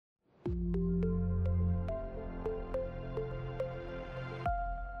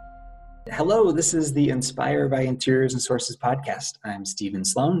Hello, this is the Inspire by Interiors and Sources podcast. I'm Stephen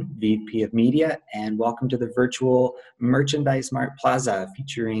Sloan, VP of Media, and welcome to the virtual Merchandise Mart Plaza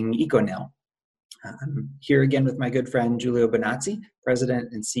featuring EcoNail. I'm here again with my good friend Giulio Bonazzi,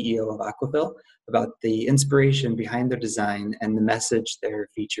 President and CEO of Aquafil, about the inspiration behind their design and the message they're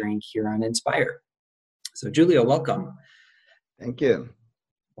featuring here on Inspire. So Giulio, welcome. Thank you.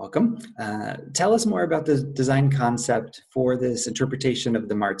 Welcome. Tell us more about the design concept for this interpretation of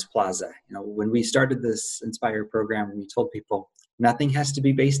the Mart's Plaza. When we started this Inspire program, we told people nothing has to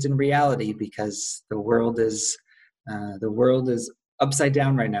be based in reality because the world is upside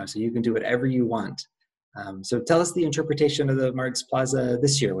down right now. So you can do whatever you want. So tell us the interpretation of the Mart's Plaza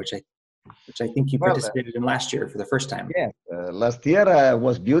this year, which I think you participated in last year for the first time. Yeah, last year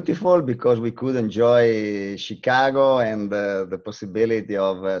was beautiful because we could enjoy Chicago and the possibility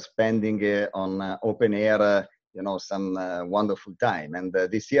of spending on open air, some wonderful time. And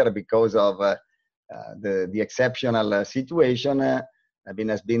this year, because of the exceptional situation,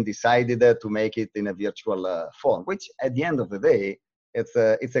 has been decided to make it in a virtual form, which at the end of the day, it's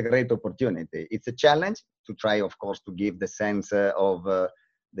a great opportunity. It's a challenge to try, of course, to give the sense of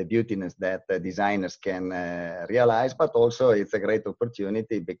the beautiness that designers can realize, but also it's a great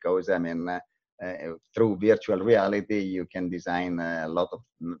opportunity because, through virtual reality, you can design a lot of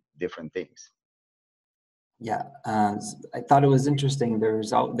different things. Yeah, I thought it was interesting.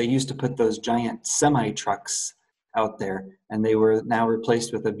 They used to put those giant semi-trucks out there, and they were now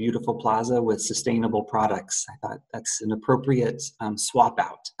replaced with a beautiful plaza with sustainable products. I thought that's an appropriate swap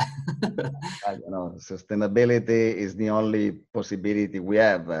out. Sustainability is the only possibility we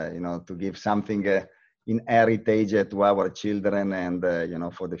have, to give something in heritage to our children and,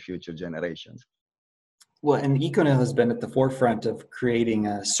 for the future generations. Well, and EcoNail has been at the forefront of creating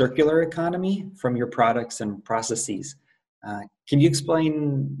a circular economy from your products and processes. Can you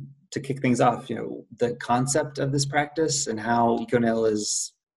explain, to kick things off, the concept of this practice and how EcoNail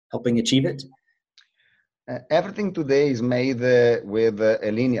is helping achieve it? Everything today is made with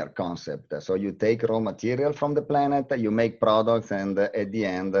a linear concept. So you take raw material from the planet, you make products, and at the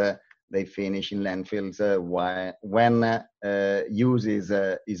end, they finish in landfills when use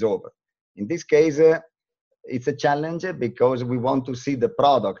is over. In this case, it's a challenge because we want to see the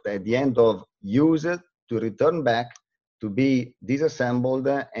product at the end of use to return back, to be disassembled,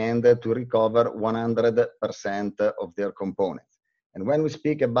 and to recover 100% of their components. And when we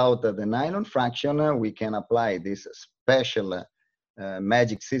speak about the nylon fraction, we can apply this special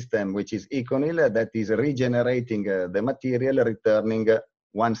magic system, which is EcoNail, that is regenerating the material, returning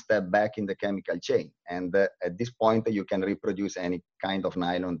one step back in the chemical chain. And at this point, you can reproduce any kind of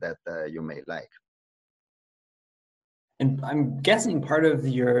nylon that you may like. And I'm guessing part of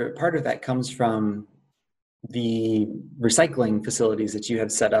that comes from the recycling facilities that you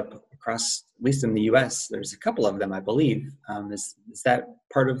have set up across, at least in the US. There's a couple of them, I believe. Is that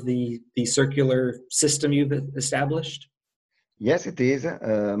part of the circular system you've established? Yes, it is.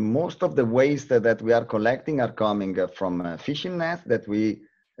 Most of the waste that we are collecting are coming from fishing nets that we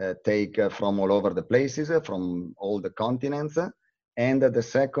take from all over the places, from all the continents. And the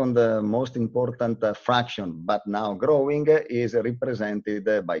second most important fraction, but now growing, is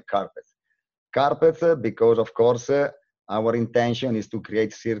represented by carpets. Carpets, because of course, our intention is to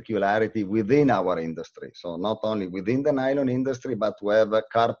create circularity within our industry. So not only within the nylon industry, but to have a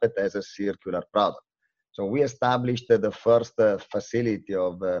carpet as a circular product. So we established the first facility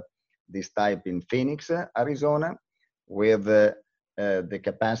of this type in Phoenix, Arizona, with the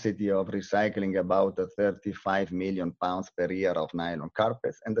capacity of recycling about 35 million pounds per year of nylon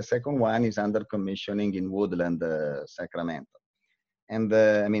carpets. And the second one is under commissioning in Woodland, Sacramento. And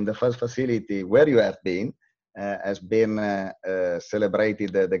the first facility where you have been has been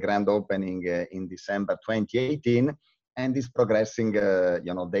celebrated the grand opening in December 2018, and is progressing,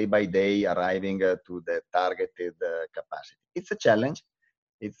 day by day, arriving to the targeted capacity. It's a challenge.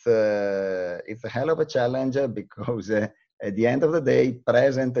 It's a hell of a challenge because at the end of the day,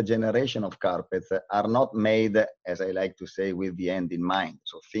 present generation of carpets are not made, as I like to say, with the end in mind.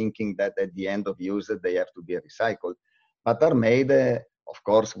 So thinking that at the end of use, they have to be recycled, but are made, of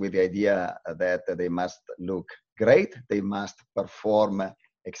course, with the idea that they must look great, they must perform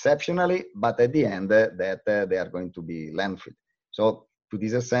exceptionally, but at the end that they are going to be landfilled. So to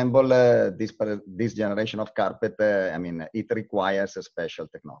disassemble this generation of carpet, it requires a special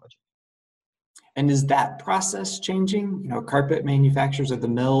technology. And is that process changing? Carpet manufacturers at the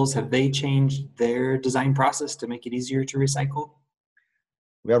mills, have they changed their design process to make it easier to recycle?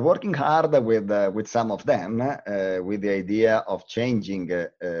 We are working hard with some of them with the idea of changing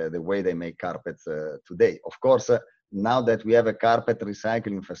the way they make carpets today. Of course, now that we have a carpet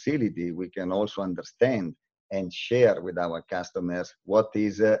recycling facility, we can also understand and share with our customers what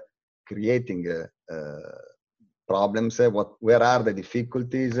is creating problems, where are the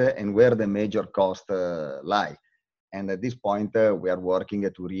difficulties, and where the major costs lie. And at this point, we are working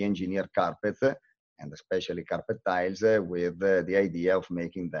to re-engineer carpets, and especially carpet tiles, with the idea of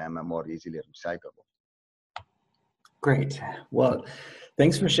making them more easily recyclable. Great. Well,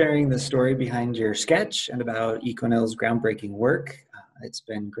 thanks for sharing the story behind your sketch and about ECONYL's groundbreaking work. It's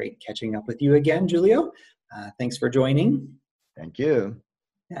been great catching up with you again, Giulio. Thanks for joining. Thank you.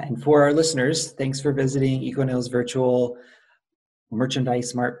 And for our listeners, thanks for visiting ECONYL's virtual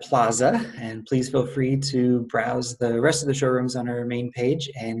Merchandise Mart Plaza. And please feel free to browse the rest of the showrooms on our main page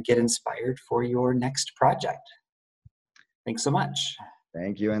and get inspired for your next project. Thanks so much.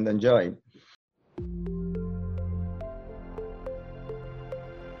 Thank you and enjoy.